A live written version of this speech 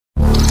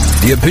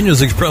The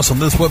opinions expressed on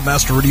this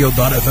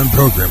WebmasterRadio.fm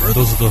program are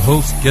those of the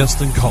host,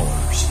 guests, and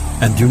callers,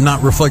 and do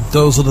not reflect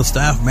those of the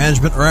staff,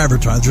 management, or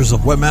advertisers of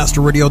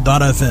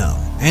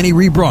WebmasterRadio.fm. Any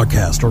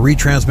rebroadcast or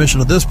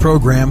retransmission of this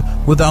program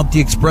without the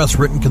express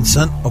written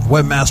consent of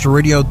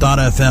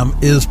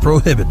WebmasterRadio.fm is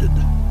prohibited.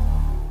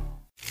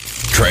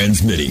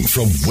 Transmitting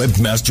from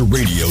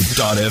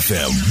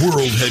WebmasterRadio.fm,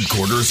 world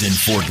headquarters in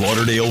Fort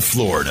Lauderdale,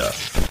 Florida.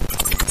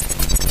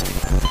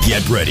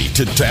 Get ready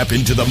to tap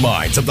into the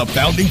minds of the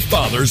founding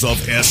fathers of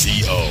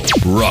SEO.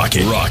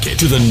 Rocket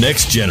to the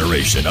next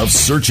generation of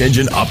search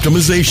engine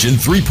optimization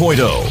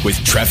 3.0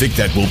 with traffic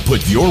that will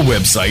put your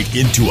website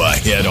into a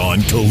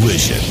head-on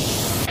collision.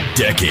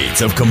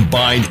 Decades of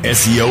combined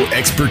SEO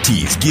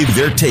expertise give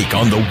their take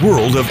on the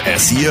world of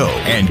SEO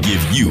and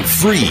give you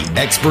free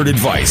expert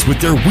advice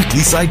with their weekly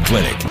site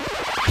clinic.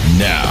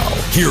 Now,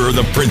 here are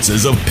the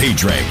princes of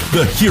PageRank,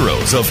 the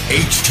heroes of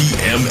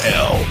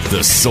HTML,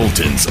 the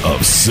sultans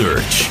of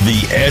search, the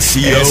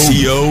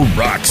SEO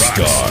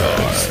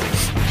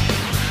Rockstars.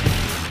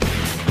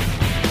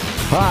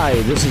 Hi,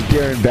 this is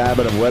Darren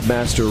Babbitt of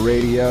Webmaster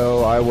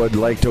Radio. I would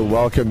like to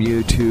welcome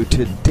you to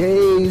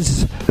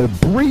today's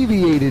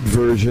abbreviated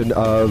version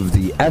of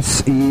the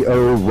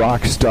SEO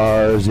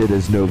Rockstars. It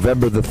is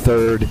November the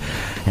 3rd,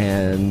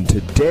 and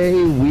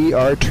today we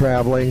are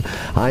traveling.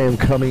 I am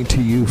coming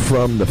to you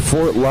from the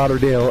Fort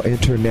Lauderdale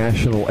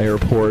International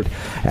Airport.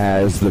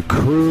 As the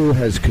crew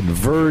has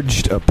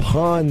converged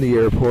upon the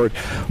airport,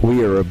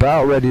 we are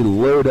about ready to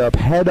load up,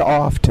 head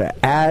off to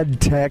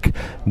AdTech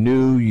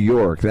New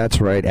York. That's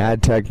right,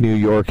 AdTech New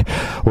York,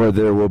 where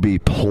there will be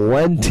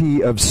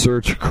plenty of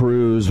search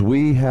crews.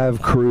 We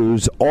have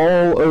crews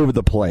all over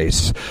the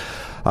place.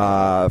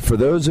 For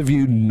those of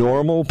you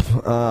normal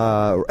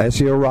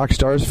SEO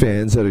Rockstars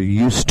fans that are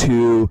used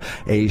to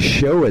a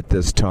show at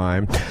this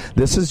time,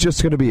 this is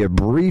just going to be a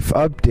brief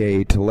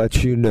update to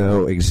let you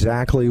know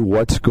exactly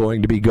what's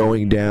going to be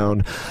going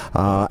down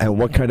and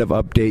what kind of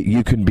update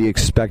you can be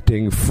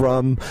expecting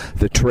from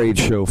the trade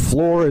show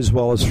floor as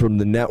well as from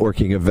the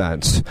networking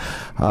events.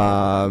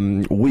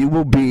 We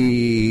will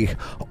be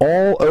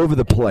all over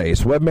the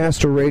place.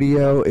 Webmaster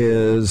Radio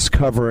is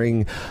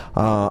covering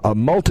a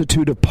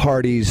multitude of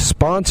parties,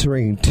 sponsoring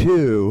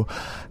two.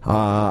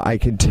 I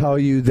can tell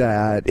you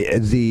that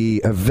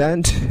the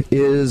event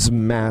is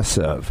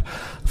massive.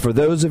 For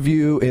those of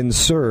you in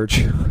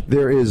search,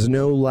 there is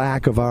no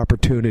lack of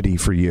opportunity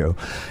for you.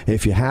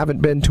 If you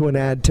haven't been to an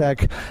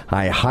AdTech,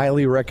 I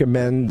highly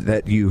recommend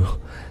that you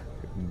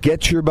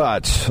get your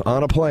butts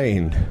on a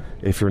plane.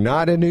 If you're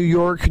not in New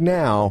York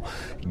now,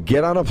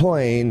 get on a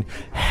plane,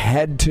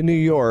 head to New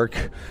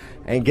York,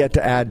 and get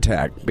to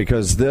AdTech,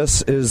 because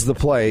this is the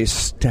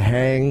place to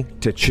hang,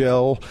 to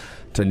chill,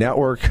 to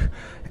network,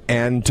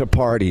 and to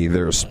party.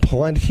 There's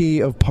plenty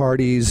of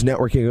parties,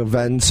 networking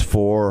events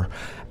for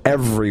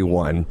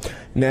everyone.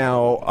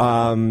 Now,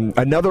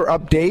 another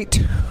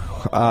update,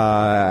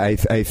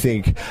 I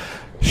think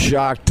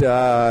shocked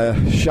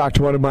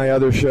one of my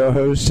other show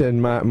hosts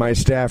and my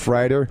staff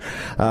writer,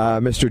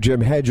 Mr.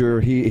 Jim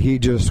Hedger. He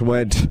just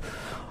went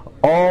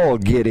all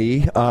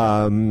giddy.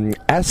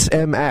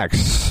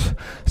 SMX,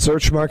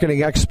 Search Marketing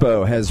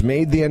Expo, has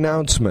made the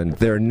announcement.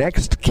 Their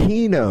next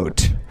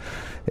keynote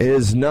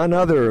is none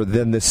other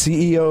than the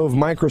CEO of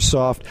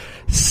Microsoft,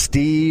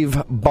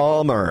 Steve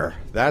Ballmer.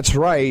 That's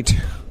right.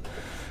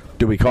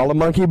 Do we call him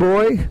Monkey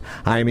Boy?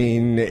 I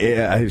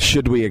mean,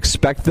 should we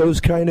expect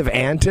those kind of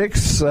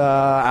antics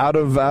out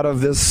of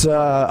this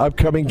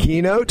upcoming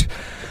keynote?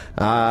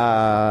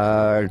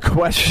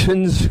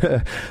 Questions,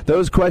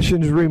 those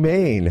questions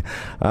remain.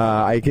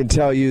 I can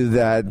tell you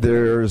that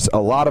there's a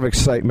lot of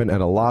excitement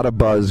and a lot of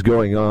buzz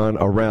going on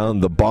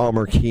around the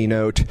Ballmer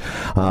keynote.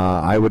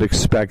 I would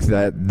expect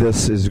that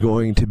this is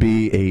going to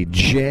be a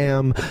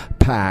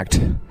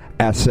jam-packed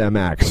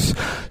SMX.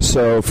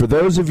 So for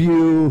those of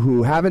you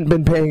who haven't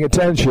been paying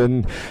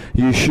attention,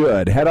 you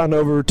should. Head on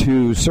over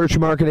to Search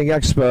Marketing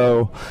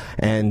Expo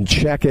and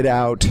check it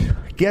out.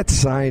 Get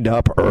signed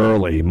up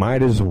early.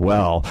 Might as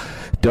well.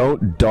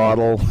 Don't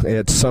dawdle.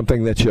 It's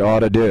something that you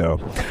ought to do.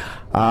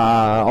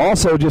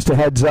 Also, just a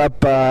heads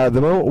up, the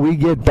moment we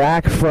get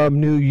back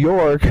from New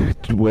York,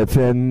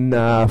 within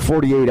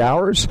 48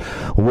 hours,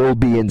 we'll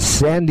be in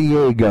San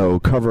Diego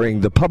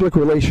covering the Public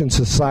Relations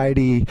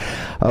Society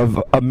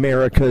of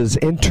America's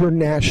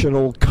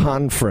International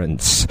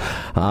Conference.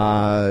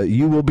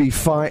 You'll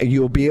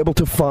be able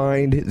to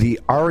find the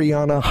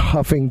Arianna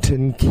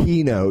Huffington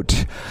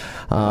keynote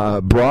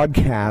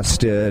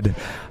broadcasted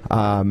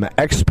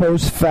ex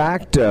post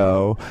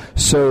facto,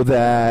 so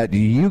that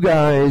you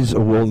guys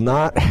will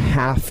not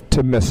have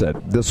to miss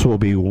it. This will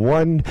be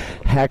one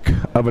heck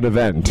of an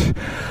event.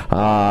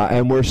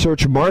 And where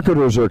search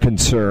marketers are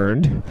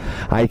concerned,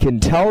 I can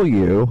tell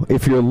you,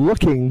 if you're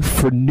looking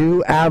for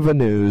new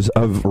avenues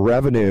of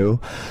revenue,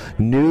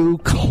 new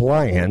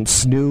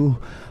clients, new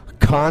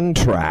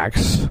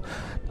contracts,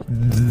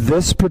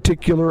 this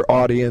particular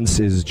audience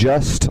is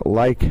just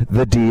like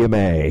the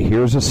DMA.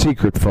 Here's a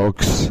secret,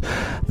 folks.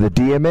 The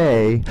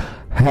DMA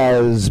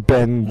has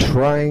been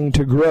trying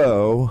to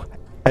grow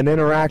an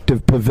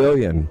interactive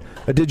pavilion,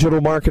 a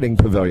digital marketing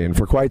pavilion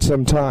for quite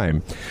some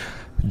time,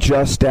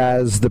 just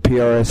as the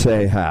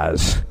PRSA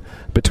has.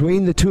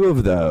 Between the two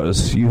of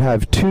those, you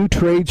have 2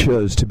 trade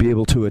shows to be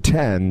able to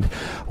attend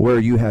where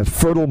you have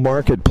fertile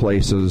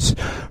marketplaces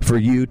for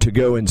you to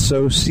go and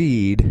sow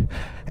seed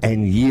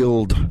and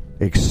yield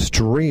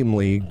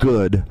extremely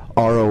good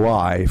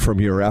ROI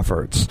from your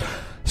efforts.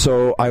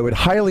 So I would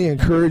highly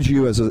encourage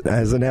you as an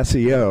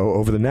SEO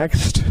over the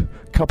next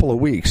couple of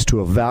weeks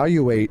to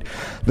evaluate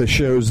the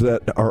shows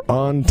that are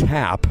on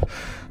tap.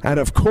 And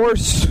of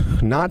course,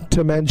 not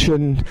to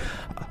mention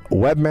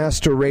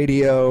Webmaster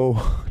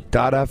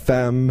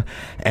Radio.fm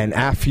and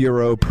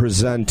AFURO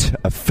Present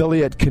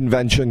Affiliate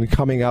Convention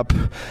coming up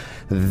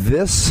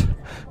this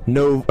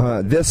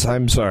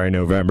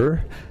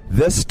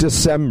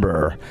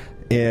December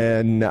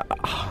in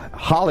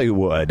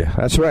Hollywood.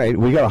 That's right,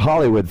 we got a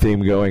Hollywood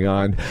theme going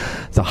on.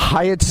 The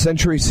Hyatt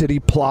Century City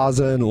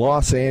Plaza in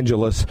Los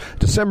Angeles,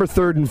 December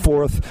 3rd and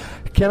 4th.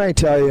 Can I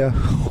tell you,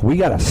 we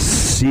got a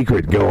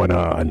secret going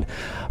on.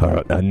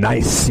 A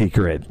nice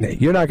secret.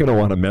 You're not going to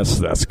want to miss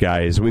this,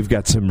 guys. We've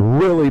got some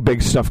really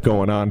big stuff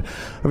going on. We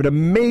have an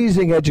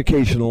amazing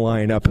educational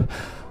lineup,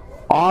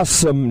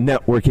 awesome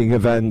networking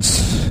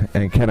events,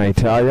 and can I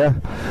tell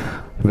you,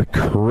 the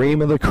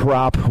cream of the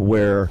crop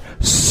where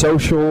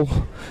social,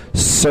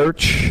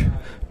 search,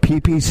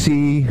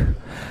 PPC,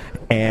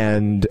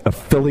 and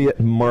affiliate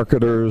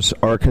marketers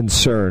are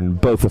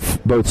concerned.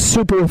 Both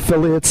super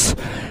affiliates,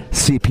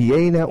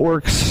 CPA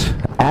networks,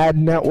 ad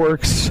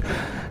networks.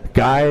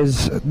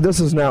 Guys, this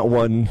is not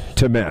one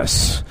to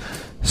miss.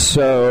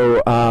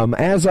 So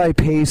as I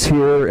pace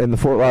here in the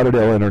Fort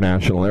Lauderdale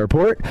International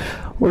Airport,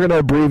 we're going to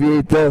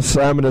abbreviate this.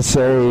 I'm going to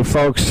say,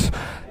 folks,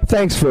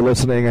 thanks for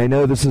listening. I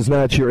know this is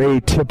not your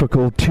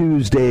atypical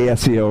Tuesday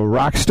SEO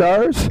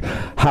Rockstars.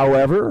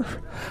 However,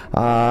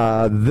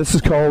 this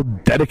is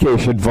called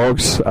dedication,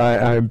 folks.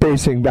 I'm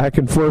pacing back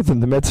and forth in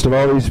the midst of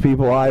all these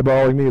people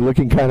eyeballing me,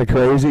 looking kind of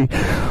crazy.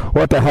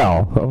 What the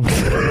hell?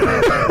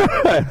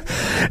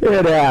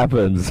 It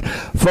happens.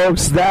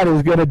 Folks, that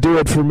is going to do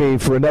it for me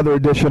for another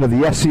edition of the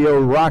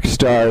SEO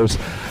Rockstars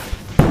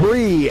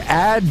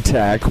pre-ad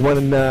tech.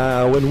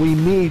 When we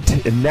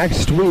meet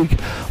next week,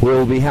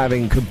 we'll be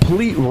having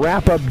complete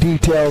wrap-up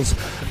details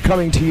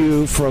coming to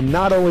you from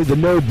not only the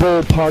No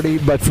Bull Party,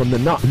 but from the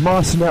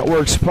Moss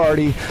Networks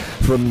Party,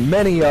 from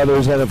many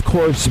others, and of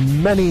course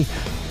many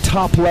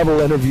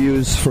top-level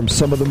interviews from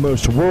some of the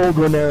most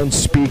world-renowned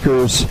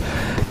speakers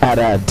at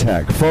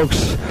AdTech.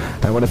 Folks,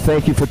 I want to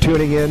thank you for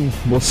tuning in.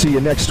 We'll see you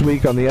next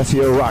week on the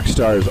SEO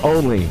Rockstars,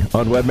 only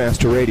on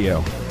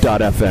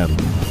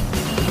WebmasterRadio.fm.